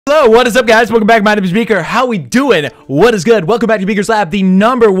So, what is up, guys? Welcome back. My name is Beaker. How we doing? What is good? Welcome back to Beaker's Lab, the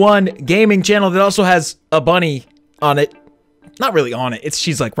 #1 gaming channel that also has a bunny on it. Not really on it.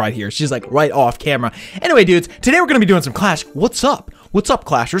 She's like right here. She's like right off camera. Anyway, dudes, today we're going to be doing some Clash. What's up? What's up,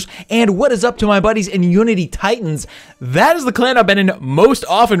 Clashers? And what is up to my buddies in Unity Titans? That is the clan I've been in most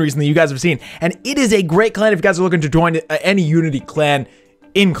often recently, you guys have seen. And it is a great clan if you guys are looking to join any Unity clan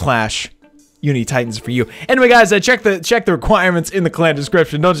in Clash. Unity Titans for you. Anyway, guys, check the requirements in the clan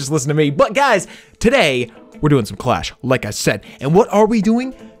description. Don't just listen to me. But guys, today we're doing some Clash, like I said. And what are we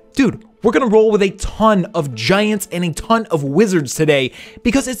doing? Dude, we're gonna roll with a ton of giants and a ton of wizards today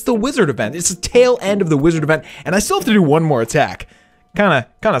because it's the wizard event. It's the tail end of the wizard event, and I still have to do one more attack. Kind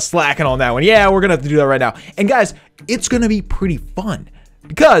of slacking on that one. Yeah, we're gonna have to do that right now. And guys, it's gonna be pretty fun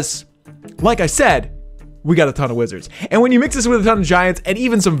because, like I said, we got a ton of wizards. And when you mix this with a ton of giants and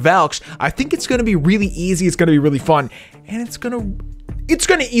even some Valks, I think it's gonna be really easy, it's gonna be really fun, and it's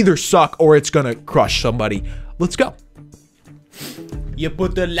gonna either suck or it's gonna crush somebody. Let's go. You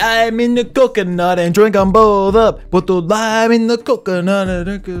put the lime in the coconut and drink them both up. Put the lime in the coconut.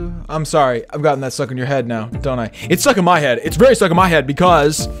 I'm sorry, I've gotten that stuck in your head now, don't I? It's stuck in my head. It's very stuck in my head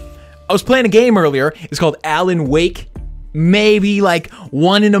because I was playing a game earlier. It's called Alan Wake. Maybe like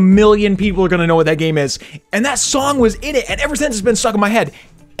 1 in a million people are gonna know what that game is. And that song was in it, and ever since it's been stuck in my head.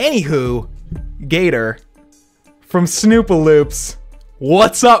 Anywho, Gator from Snoopaloops.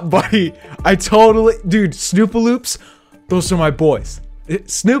 What's up, buddy? Dude, Snoopaloops, those are my boys.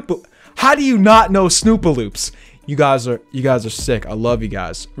 How do you not know Snoopaloops? You guys are sick. I love you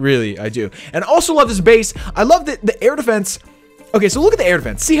guys. Really, I do. And I also love this base. I love the air defense. Okay, so look at the air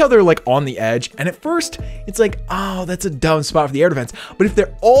defense. See how they're like on the edge? And at first, it's like, oh, that's a dumb spot for the air defense. But if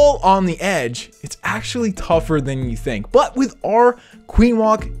they're all on the edge, it's actually tougher than you think. But with our Queen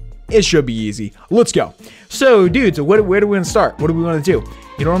Walk, it should be easy. Let's go. So, dudes, where do we want to start? What do we want to do?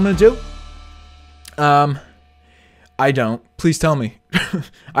 You know what I'm going to do? I don't. Please tell me.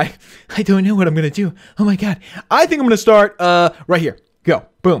 I don't know what I'm going to do. Oh my god. I think I'm going to start right here. Go.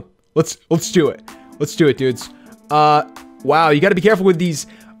 Boom. Let's do it. Let's do it, dudes. Wow, you got to be careful with these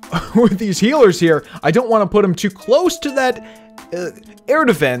healers here. I don't want to put them too close to that air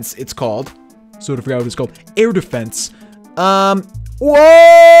defense, it's called. Sort of forgot what it's called. Air defense. Whoa!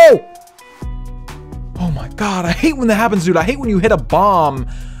 Oh my god, I hate when that happens, dude. I hate when you hit a bomb.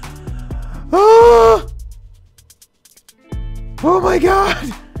 Ah! Oh my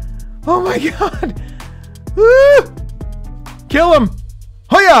god! Oh my god! Ah! Kill him!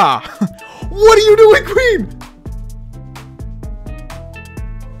 Hiya! What are you doing, Queen?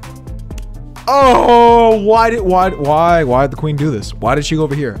 Oh, why did the Queen do this? Why did she go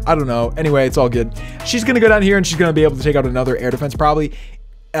over here? I don't know. Anyway, it's all good. She's gonna go down here and she's gonna be able to take out another air defense probably.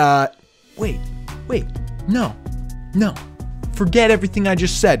 Wait, no. Forget everything I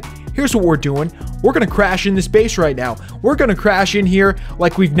just said. Here's what we're doing. We're gonna crash in this base right now. We're gonna crash in here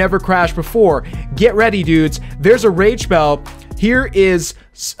like we've never crashed before. Get ready, dudes. There's a rage spell. Here is,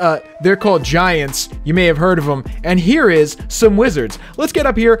 they're called giants. You may have heard of them. And here is some wizards. Let's get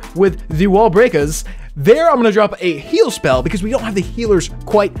up here with the wall breakers. There, I'm gonna drop a heal spell because we don't have the healers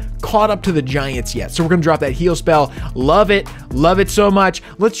quite caught up to the giants yet. So we're gonna drop that heal spell. Love it so much.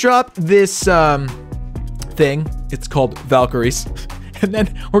 Let's drop this thing. It's called Valkyries. And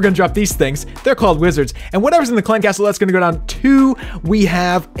then we're gonna drop these things. They're called wizards. And whatever's in the clan castle, that's gonna go down to, we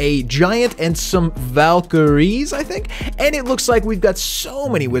have a giant and some Valkyries, I think. And it looks like we've got so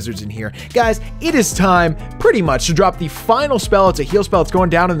many wizards in here. Guys, it is time pretty much to drop the final spell. It's a heal spell. It's going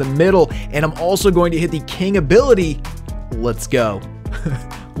down in the middle. And I'm also going to hit the king ability. Let's go.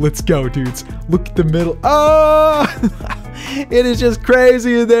 Let's go, dudes. Look at the middle. Oh! It is just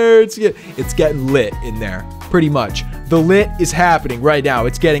crazy in there. It's getting lit in there, pretty much. The lit is happening right now.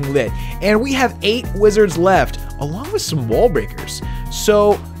 It's getting lit. And we have 8 wizards left, along with some wall breakers.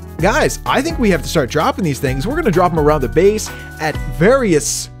 So, guys, I think we have to start dropping these things. We're going to drop them around the base at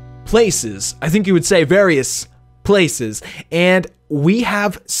various places. I think you would say various places. And we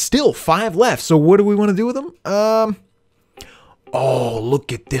have still 5 left. So what do we want to do with them? Oh,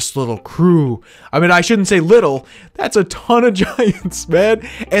 look at this little crew. I mean, I shouldn't say little. That's a ton of giants, man.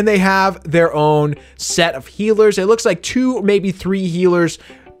 And they have their own set of healers. It looks like 2, maybe 3 healers.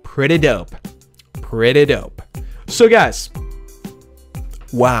 Pretty dope. Pretty dope. So, guys.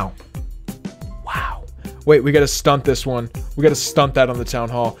 Wow. Wow. Wait, we got to stunt this one. We got to stunt that on the town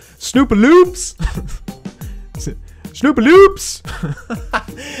hall. Snoopaloops. Snoopaloops.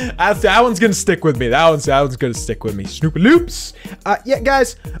 That one's gonna stick with me. That one's gonna stick with me. Snoopaloops. Yeah,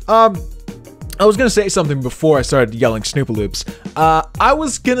 guys. I was gonna say something before I started yelling Snoopaloops. I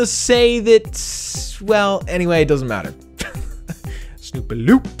was gonna say that. Well, anyway, it doesn't matter.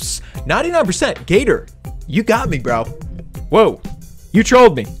 Snoopaloops. 99%. Gator, you got me, bro. Whoa, you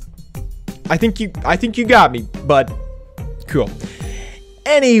trolled me. I think you got me, but cool.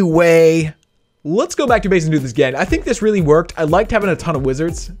 Anyway, let's go back to base and do this again. I think this really worked. I liked having a ton of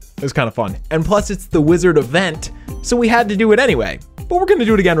wizards. It was kind of fun. And plus, it's the wizard event, so we had to do it anyway. But we're going to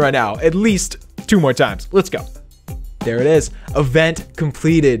do it again right now, at least 2 more times. Let's go. There it is. Event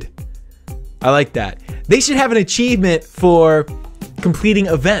completed. I like that. They should have an achievement for completing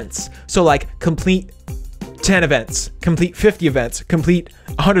events. So like complete 10 events, complete 50 events, complete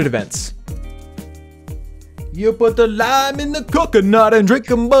 100 events. You put the lime in the coconut and drink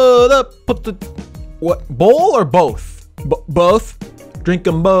them both up. Put the, what, bowl or both? Both? Drink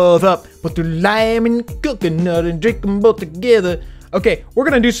them both up. Put the lime in the coconut and drink them both together. Okay, we're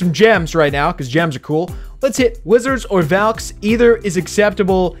gonna do some gems right now because gems are cool. Let's hit wizards or valks. Either is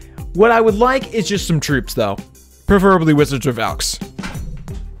acceptable. What I would like is just some troops though. Preferably wizards or valks.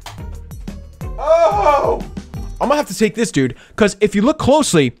 Oh! I'm gonna have to take this dude because if you look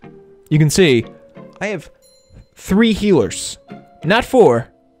closely, you can see I have 3 healers. Not 4,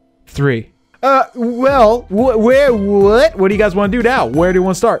 3. Well, what do you guys want to do now? Where do you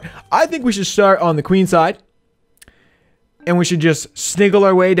want to start? I think we should start on the queen side. And we should just sniggle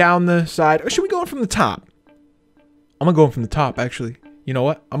our way down the side. Or should we go in from the top? I'm gonna go in from the top, actually. You know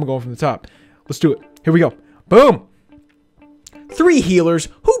what? I'm gonna go in from the top. Let's do it. Here we go. Boom! 3 healers.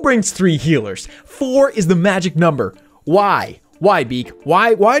 Who brings 3 healers? 4 is the magic number. Why? Why, Beak?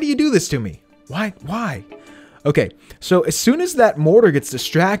 Why do you do this to me? Why? Okay, so as soon as that mortar gets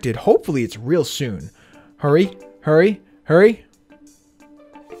distracted, hopefully it's real soon. Hurry.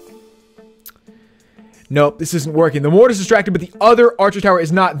 Nope, this isn't working. The mortar's distracted, but the other archer tower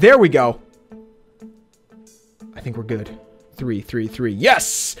is not. There we go. I think we're good. 3.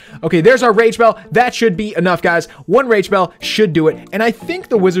 Yes! Okay, there's our rage spell. That should be enough, guys. 1 rage spell should do it. And I think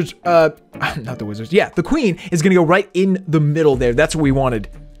the wizards, not the wizards. Yeah, the queen is gonna go right in the middle there. That's what we wanted.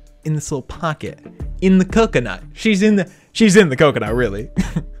 In this little pocket. In the coconut. She's in the coconut, really.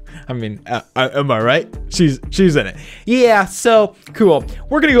 I mean, am I right? She's in it. Yeah, so cool.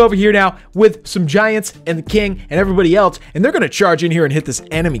 We're gonna go over here now with some giants and the king and everybody else, and they're gonna charge in here and hit this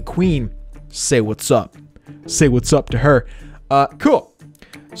enemy queen. Say what's up. Say what's up to her. Cool.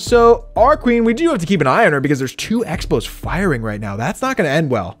 So our queen, we do have to keep an eye on her because there's 2 expos firing right now. That's not gonna end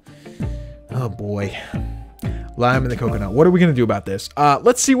well. Oh boy. Lime in the coconut. What are we gonna do about this?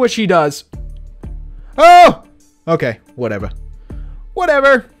 Let's see what she does. Oh! Okay, whatever.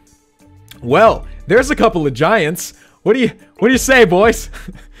 Well, there's a couple of giants. What do you say, boys?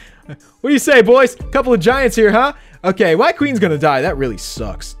 What do you say, boys? Couple of giants here, huh? Okay, my queen's gonna die. That really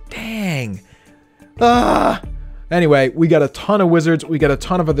sucks. Dang. Anyway, we got a ton of wizards. We got a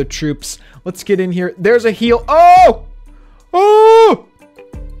ton of other troops. Let's get in here. There's a heal. Oh! Oh!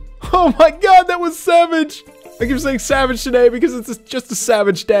 Oh my god, that was savage. I keep saying savage today because it's just a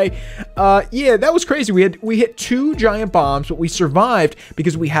savage day. Yeah, that was crazy. We hit 2 giant bombs, but we survived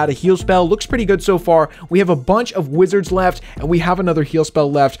because we had a heal spell. Looks pretty good so far. We have a bunch of wizards left, and we have another heal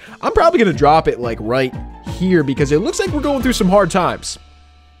spell left. I'm probably gonna drop it like right here because it looks like we're going through some hard times.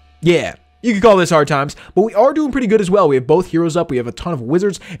 Yeah, you could call this hard times, but we are doing pretty good as well. We have both heroes up. We have a ton of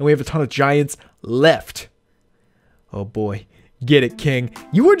wizards, and we have a ton of giants left. Oh boy. Get it, King.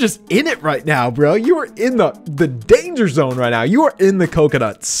 You are just in it right now, bro. You are in the danger zone right now. You are in the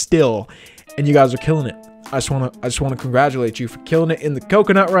coconut still, and you guys are killing it. I just wanna congratulate you for killing it in the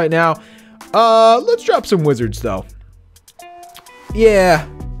coconut right now. Let's drop some wizards though. Yeah,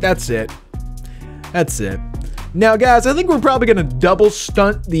 that's it. Now, guys, I think we're probably gonna double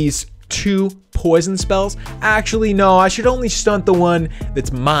stunt these 2 poison spells. Actually, no, I should only stunt the one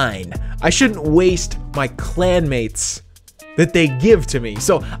that's mine. I shouldn't waste my clanmates that they give to me.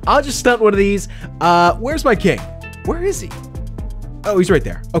 So I'll just stunt one of these. Where's my king? Where is he? Oh, he's right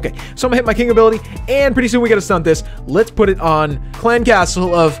there. Okay, so I'm gonna hit my king ability, and pretty soon we gotta stunt this. Let's put it on Clan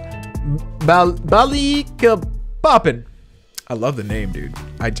Castle of Balikapoppin. I love the name, dude.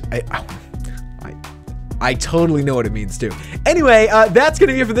 I totally know what it means too. Anyway, that's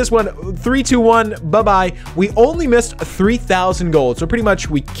gonna be it for this one. 3, 2, 1, bye-bye. We only missed 3,000 gold, so pretty much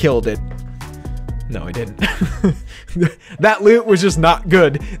we killed it. No, I didn't. That loot was just not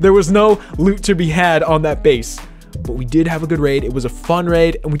good. There was no loot to be had on that base. But we did have a good raid. It was a fun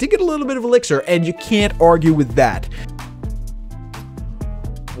raid, and we did get a little bit of elixir, and you can't argue with that.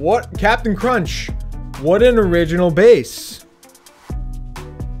 What? Captain Crunch. What an original base.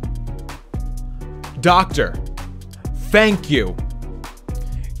 Doctor. Thank you.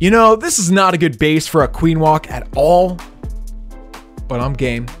 You know, this is not a good base for a queen walk at all. But I'm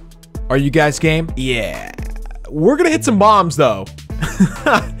game. Are you guys game? Yeah. We're gonna hit some bombs though.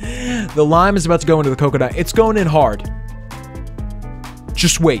 The lime is about to go into the coconut. It's going in hard.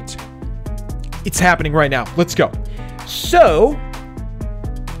 Just wait. It's happening right now. Let's go. So,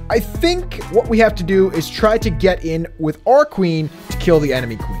 I think what we have to do is try to get in with our queen to kill the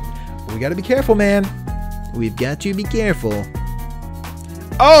enemy queen. But we gotta be careful, man. We've got to be careful.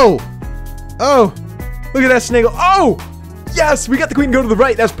 Oh! Oh! Look at that snaggle. Oh! Yes! We got the queen go to the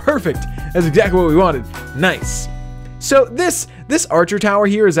right. That's perfect. That's exactly what we wanted. Nice. So this archer tower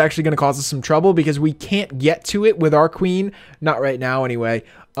here is actually going to cause us some trouble because we can't get to it with our queen. Not right now, anyway.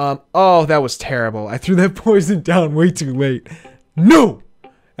 Oh, that was terrible. I threw that poison down way too late. No!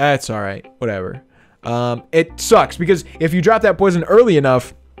 That's all right. Whatever. It sucks because if you drop that poison early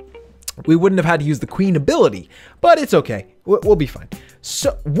enough, we wouldn't have had to use the queen ability. But it's okay. We'll be fine.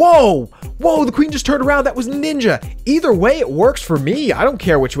 So, whoa! Whoa, the queen just turned around. That was ninja. Either way, it works for me. I don't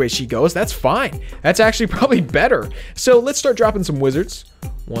care which way she goes. That's fine. That's actually probably better. So let's start dropping some wizards.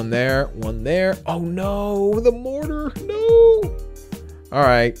 One there, one there. Oh no, the mortar. No. All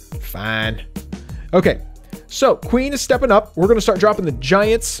right, fine. Okay, so queen is stepping up. We're going to start dropping the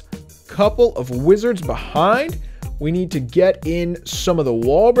giants. Couple of wizards behind. We need to get in some of the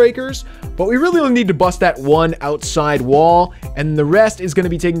wall breakers, but we really only need to bust that one outside wall, and the rest is going to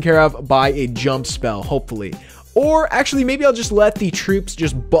be taken care of by a jump spell, hopefully. Or actually, maybe I'll just let the troops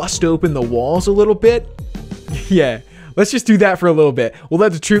just bust open the walls a little bit. Yeah, let's just do that for a little bit. We'll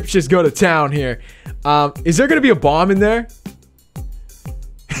let the troops just go to town here. Is there going to be a bomb in there?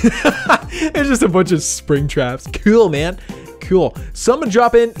 It's just a bunch of spring traps. Cool, man. Cool. So I'm gonna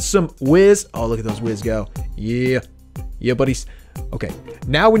drop in some whiz. Oh, look at those whiz go. Yeah. Yeah, buddies. Okay.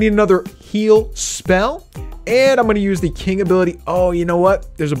 Now we need another heal spell. And I'm gonna use the king ability. Oh, you know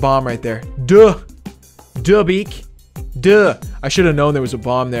what? There's a bomb right there. Duh. Duh, Beak. Duh. I should have known there was a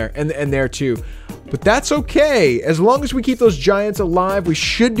bomb there. And there too. But that's okay. As long as we keep those giants alive, we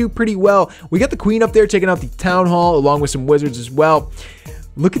should do pretty well. We got the queen up there taking out the town hall along with some wizards as well.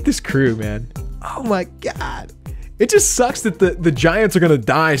 Look at this crew, man. Oh my god. It just sucks that the giants are gonna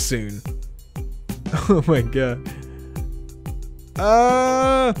die soon. Oh my god.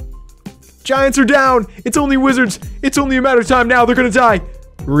 Giants are down. It's only wizards. It's only a matter of time now. They're gonna die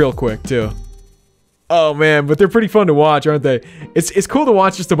real quick too. Oh man, but they're pretty fun to watch, aren't they? It's cool to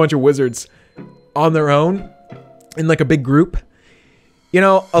watch just a bunch of wizards on their own in like a big group. You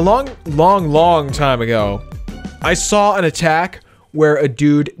know, a long time ago, I saw an attack where a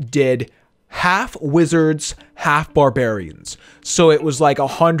dude did half wizards, half barbarians. So it was like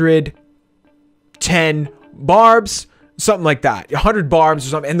 110 barbs, something like that. 100 barbs or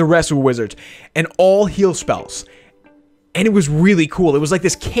something, and the rest were wizards. And all heal spells. And it was really cool. It was like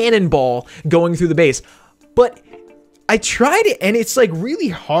this cannonball going through the base. But I tried it, and it's like really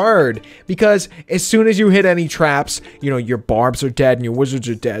hard. Because as soon as you hit any traps, you know, your barbs are dead and your wizards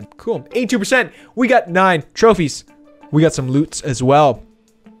are dead. Cool. 82%. We got 9 trophies. We got some loots as well.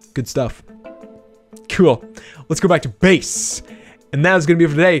 Good stuff. Cool. Let's go back to base. And that is going to be it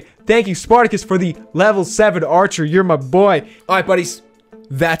for today. Thank you, Spartacus, for the level 7 archer. You're my boy. All right, buddies.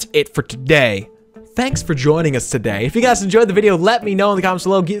 That's it for today. Thanks for joining us today. If you guys enjoyed the video, let me know in the comments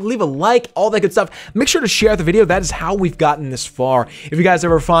below. Leave a like, all that good stuff. Make sure to share the video. That is how we've gotten this far. If you guys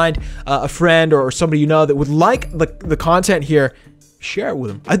ever find a friend or somebody you know that would like the content here, share it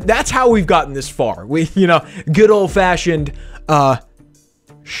with them. That's how we've gotten this far. You know, good old-fashioned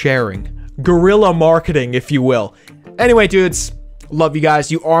sharing. Guerrilla marketing, if you will. Anyway, dudes, love you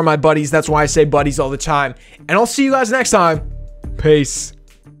guys. You are my buddies. That's why I say buddies all the time. And I'll see you guys next time. Peace.